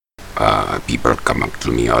people come up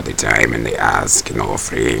to me all the time and they ask,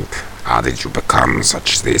 Frank, how did you become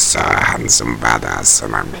such this handsome badass?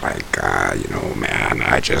 And I'm like, man,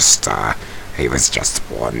 I was just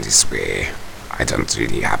born this way. I don't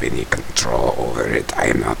really have any control over it. I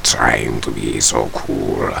am not trying to be so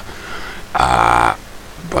cool.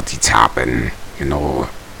 But it's happened,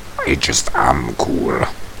 I just am cool.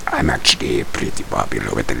 I'm actually pretty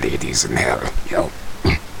popular with the ladies in hell.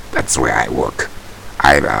 That's where I work.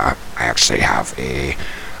 I actually have a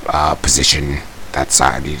position that's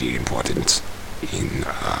really important in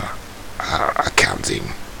accounting.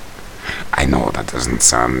 I know that doesn't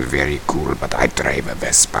sound very cool, but I drive a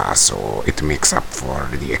Vespa, so it makes up for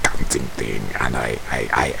the accounting thing, and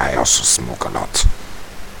I also smoke a lot.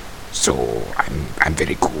 So I'm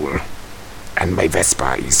very cool, and my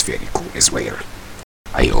Vespa is very cool as well.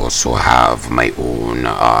 I also have my own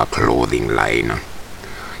clothing line.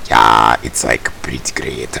 Yeah, it's like pretty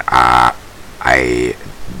great. I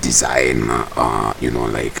design,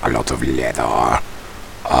 like a lot of leather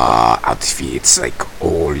outfits, like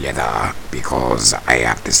all leather, because I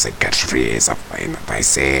have this like catchphrase of mine that I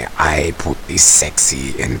say I put this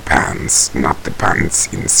sexy in pants, not the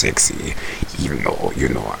pants in sexy, even though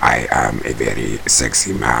I am a very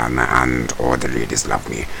sexy man and all the ladies love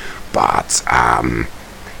me. But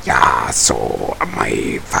yeah, so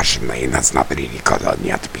my fashion line has not really caught on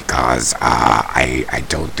yet because I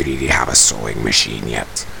don't really have a sewing machine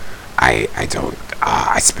yet. I don't.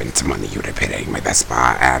 I spent money repairing my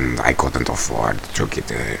Vespa and I couldn't afford to get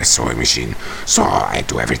a sewing machine, so I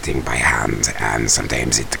do everything by hand, and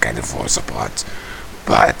sometimes it kind of falls apart.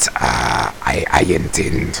 But I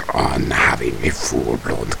intend on having a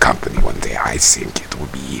full-blown company one day. I think it will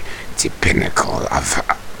be the pinnacle of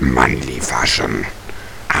manly fashion,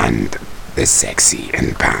 and the sexy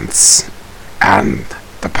in pants, and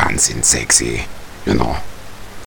the pants in sexy,